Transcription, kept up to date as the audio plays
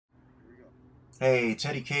Hey,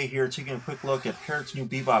 Teddy K here, taking a quick look at Parrot's new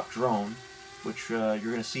Bebop drone, which you're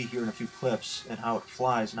going to see here in a few clips, and how it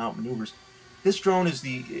flies and how it maneuvers. This drone is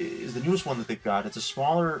the newest one that they've got. It's a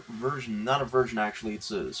smaller version, not a version actually. It's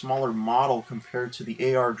a smaller model compared to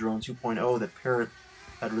the AR.Drone 2.0 that Parrot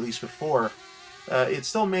had released before. It's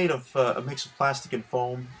still made of a mix of plastic and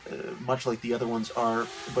foam, much like the other ones are,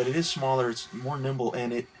 but it is smaller. It's more nimble,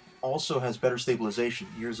 and it also has better stabilization.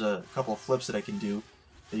 Here's a couple of flips that I can do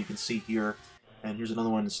that you can see here. And here's another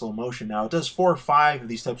one in slow motion. Now it does 4 or 5 of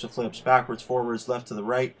these types of flips, backwards, forwards, left to the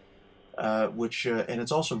right, and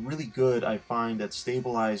it's also really good, I find, at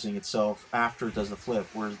stabilizing itself after it does the flip,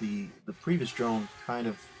 whereas the previous drone kind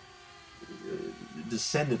of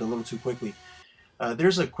descended a little too quickly.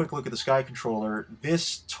 There's a quick look at the Sky Controller.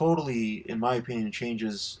 This totally, in my opinion,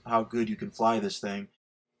 changes how good you can fly this thing.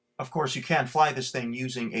 Of course, you can fly this thing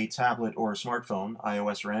using a tablet or a smartphone,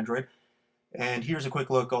 iOS or Android. And here's a quick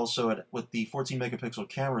look also at what the 14 megapixel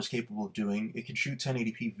camera is capable of doing. It can shoot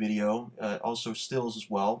 1080p video, also stills as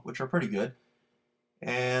well, which are pretty good.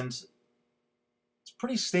 And it's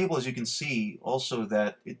pretty stable, as you can see, also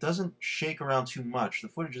that it doesn't shake around too much. The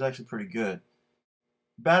footage is actually pretty good.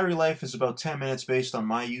 Battery life is about 10 minutes based on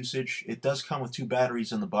my usage. It does come with 2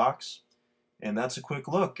 batteries in the box. And that's a quick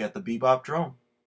look at the Bebop drone.